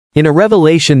In a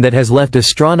revelation that has left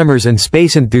astronomers and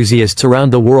space enthusiasts around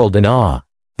the world in awe,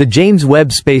 the James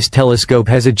Webb Space Telescope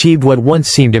has achieved what once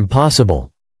seemed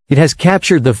impossible. It has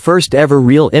captured the first ever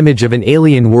real image of an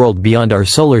alien world beyond our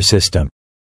solar system.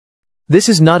 This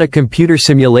is not a computer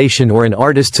simulation or an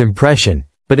artist's impression,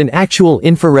 but an actual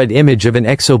infrared image of an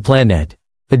exoplanet,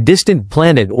 a distant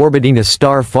planet orbiting a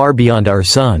star far beyond our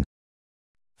sun.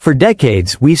 For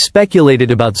decades, we speculated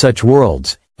about such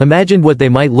worlds, imagined what they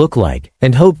might look like,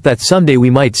 and hoped that someday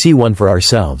we might see one for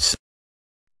ourselves.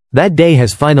 That day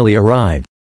has finally arrived.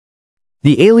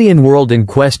 The alien world in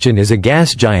question is a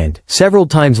gas giant, several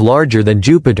times larger than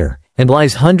Jupiter, and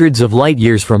lies hundreds of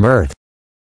light-years from Earth.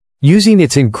 Using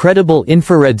its incredible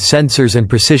infrared sensors and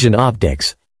precision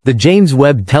optics, the James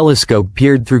Webb Telescope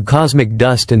peered through cosmic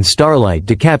dust and starlight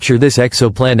to capture this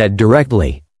exoplanet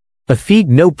directly, a feat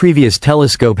no previous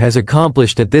telescope has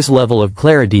accomplished at this level of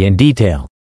clarity and detail.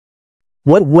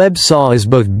 What Webb saw is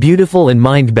both beautiful and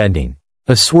mind-bending,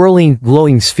 a swirling,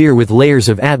 glowing sphere with layers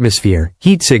of atmosphere,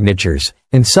 heat signatures,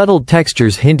 and subtle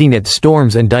textures hinting at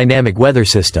storms and dynamic weather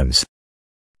systems.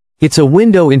 It's a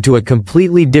window into a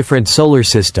completely different solar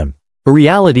system, a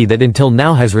reality that until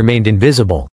now has remained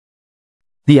invisible.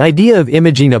 The idea of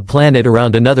imaging a planet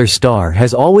around another star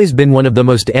has always been one of the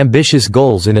most ambitious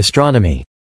goals in astronomy.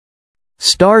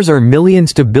 Stars are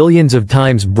millions to billions of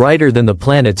times brighter than the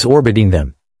planets orbiting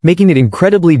them, making it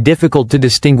incredibly difficult to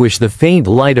distinguish the faint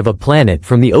light of a planet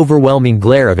from the overwhelming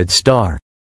glare of its star.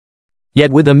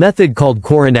 Yet with a method called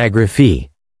coronagraphy,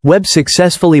 Webb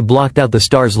successfully blocked out the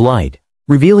star's light,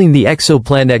 revealing the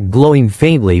exoplanet glowing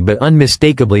faintly but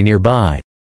unmistakably nearby.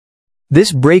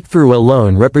 This breakthrough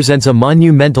alone represents a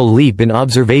monumental leap in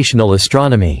observational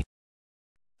astronomy.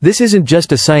 This isn't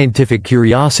just a scientific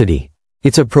curiosity,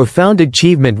 it's a profound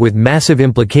achievement with massive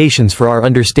implications for our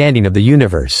understanding of the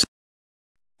universe.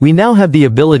 We now have the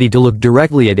ability to look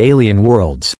directly at alien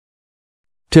worlds.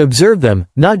 To observe them,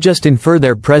 not just infer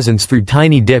their presence through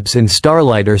tiny dips in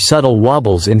starlight or subtle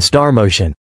wobbles in star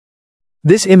motion.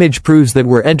 This image proves that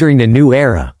we're entering a new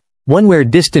era, one where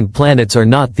distant planets are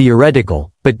not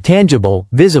theoretical, but tangible,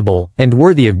 visible, and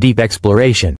worthy of deep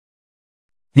exploration.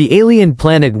 The alien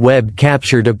planet Webb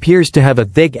captured appears to have a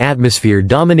thick atmosphere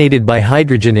dominated by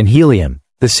hydrogen and helium,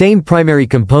 the same primary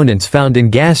components found in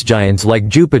gas giants like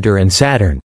Jupiter and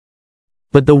Saturn.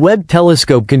 But the Webb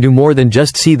telescope can do more than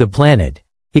just see the planet.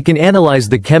 It can analyze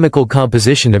the chemical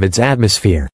composition of its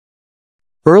atmosphere.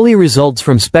 Early results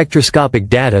from spectroscopic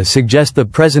data suggest the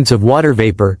presence of water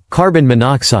vapor, carbon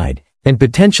monoxide, and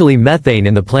potentially methane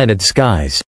in the planet's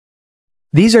skies.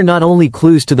 These are not only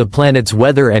clues to the planet's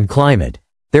weather and climate,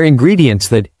 they're ingredients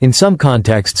that, in some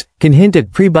contexts, can hint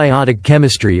at prebiotic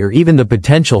chemistry or even the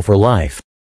potential for life.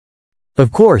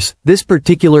 Of course, this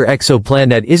particular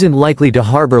exoplanet isn't likely to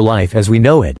harbor life as we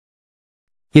know it.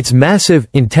 It's massive,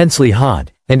 intensely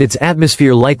hot, and its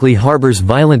atmosphere likely harbors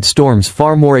violent storms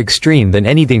far more extreme than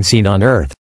anything seen on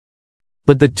Earth.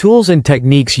 But the tools and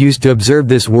techniques used to observe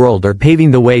this world are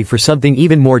paving the way for something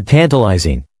even more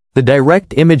tantalizing, the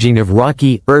direct imaging of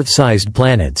rocky, Earth-sized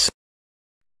planets.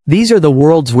 These are the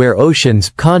worlds where oceans,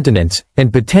 continents,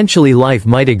 and potentially life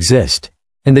might exist,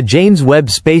 and the James Webb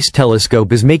Space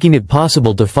Telescope is making it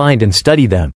possible to find and study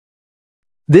them.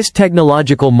 This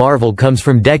technological marvel comes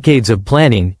from decades of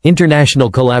planning, international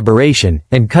collaboration,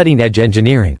 and cutting-edge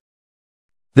engineering.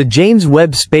 The James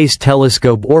Webb Space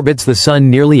Telescope orbits the Sun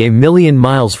nearly 1 million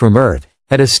miles from Earth,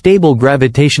 at a stable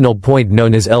gravitational point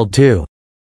known as L2.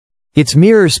 Its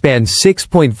mirror spans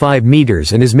 6.5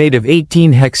 meters and is made of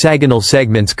 18 hexagonal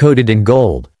segments coated in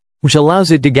gold, which allows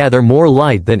it to gather more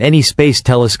light than any space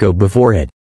telescope before it.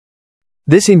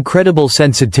 This incredible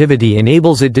sensitivity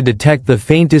enables it to detect the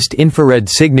faintest infrared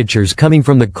signatures coming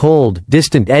from the cold,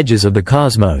 distant edges of the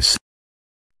cosmos.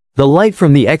 The light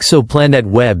from the exoplanet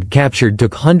Webb captured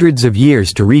took hundreds of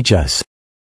years to reach us.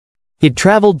 It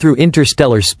traveled through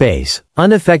interstellar space,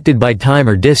 unaffected by time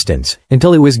or distance,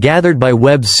 until it was gathered by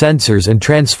Webb's sensors and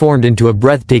transformed into a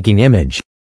breathtaking image.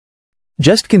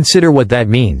 Just consider what that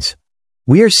means.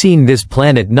 We are seeing this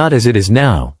planet not as it is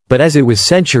now, but as it was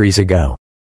centuries ago.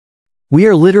 We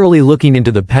are literally looking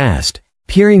into the past,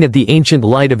 peering at the ancient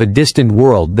light of a distant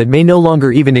world that may no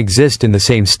longer even exist in the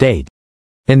same state.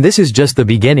 And this is just the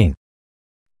beginning.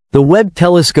 The Webb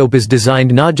telescope is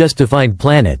designed not just to find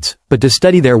planets, but to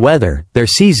study their weather, their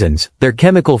seasons, their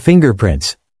chemical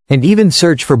fingerprints, and even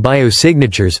search for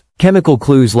biosignatures, chemical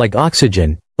clues like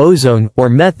oxygen, ozone, or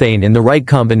methane in the right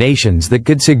combinations that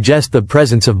could suggest the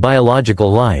presence of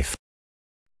biological life.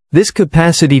 This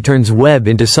capacity turns Webb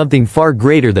into something far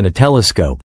greater than a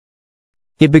telescope.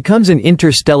 It becomes an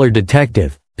interstellar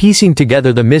detective, piecing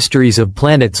together the mysteries of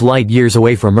planets light years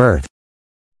away from Earth.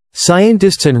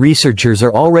 Scientists and researchers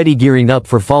are already gearing up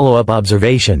for follow-up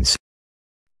observations.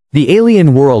 The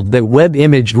alien world that Webb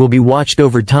imaged will be watched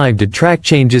over time to track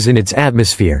changes in its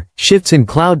atmosphere, shifts in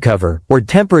cloud cover, or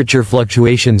temperature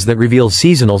fluctuations that reveal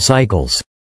seasonal cycles.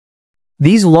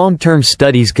 These long-term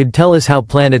studies could tell us how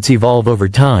planets evolve over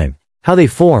time, how they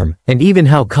form, and even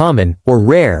how common, or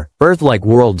rare, Earth-like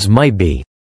worlds might be.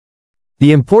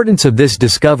 The importance of this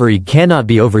discovery cannot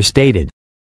be overstated.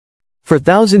 For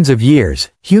thousands of years,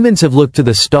 humans have looked to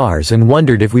the stars and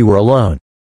wondered if we were alone.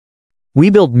 We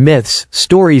built myths,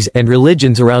 stories, and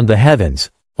religions around the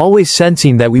heavens, always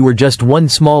sensing that we were just one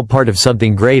small part of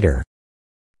something greater.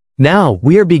 Now,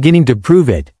 we are beginning to prove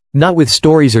it, not with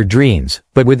stories or dreams,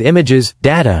 but with images,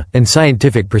 data, and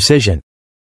scientific precision.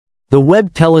 The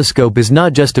Webb telescope is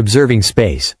not just observing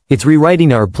space, it's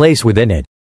rewriting our place within it.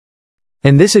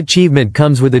 And this achievement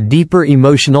comes with a deeper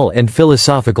emotional and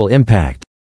philosophical impact.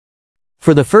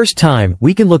 For the first time,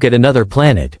 we can look at another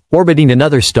planet, orbiting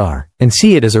another star, and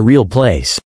see it as a real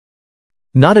place.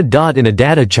 Not a dot in a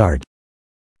data chart.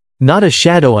 Not a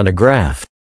shadow on a graph.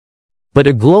 But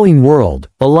a glowing world,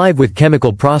 alive with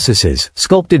chemical processes,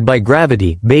 sculpted by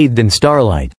gravity, bathed in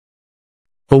starlight.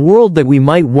 A world that we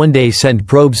might one day send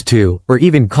probes to, or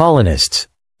even colonists,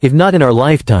 if not in our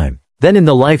lifetime, then in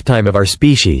the lifetime of our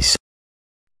species.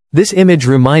 This image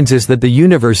reminds us that the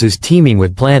universe is teeming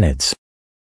with planets.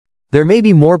 There may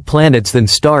be more planets than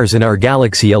stars in our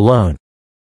galaxy alone.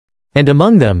 And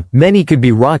among them, many could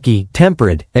be rocky,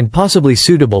 temperate, and possibly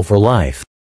suitable for life.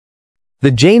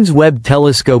 The James Webb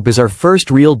Telescope is our first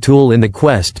real tool in the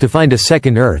quest to find a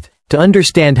second Earth, to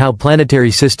understand how planetary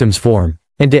systems form,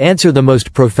 and to answer the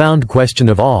most profound question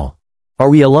of all: are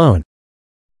we alone?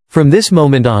 From this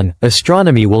moment on,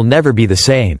 astronomy will never be the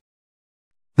same.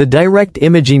 The direct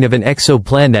imaging of an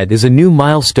exoplanet is a new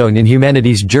milestone in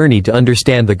humanity's journey to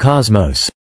understand the cosmos.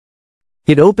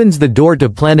 It opens the door to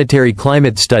planetary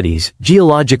climate studies,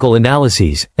 geological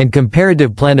analyses, and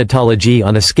comparative planetology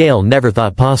on a scale never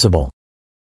thought possible.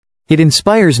 It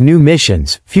inspires new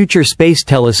missions, future space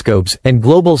telescopes, and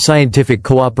global scientific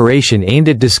cooperation aimed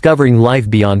at discovering life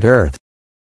beyond Earth.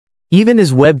 Even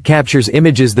as Webb captures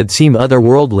images that seem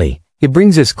otherworldly, it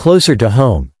brings us closer to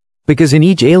home. Because in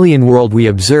each alien world we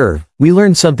observe, we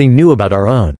learn something new about our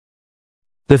own.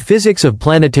 The physics of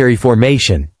planetary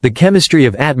formation, the chemistry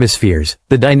of atmospheres,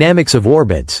 the dynamics of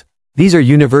orbits, these are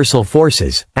universal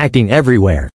forces, acting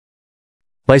everywhere.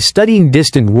 By studying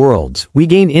distant worlds, we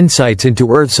gain insights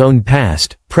into Earth's own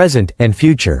past, present, and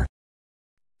future.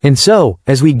 And so,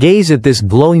 as we gaze at this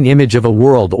glowing image of a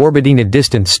world orbiting a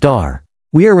distant star,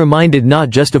 we are reminded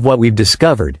not just of what we've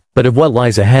discovered, but of what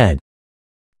lies ahead.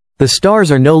 The stars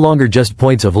are no longer just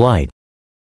points of light.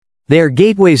 They are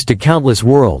gateways to countless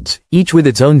worlds, each with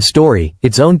its own story,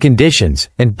 its own conditions,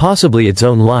 and possibly its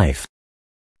own life.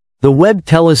 The Webb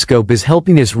telescope is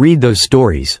helping us read those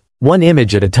stories, one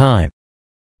image at a time.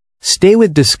 Stay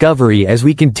with Discovery as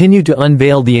we continue to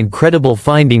unveil the incredible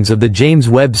findings of the James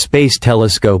Webb Space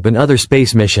Telescope and other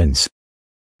space missions.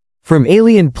 From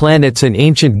alien planets and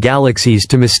ancient galaxies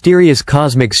to mysterious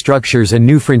cosmic structures and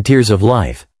new frontiers of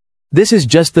life, this is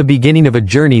just the beginning of a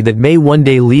journey that may one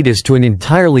day lead us to an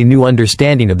entirely new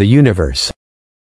understanding of the universe.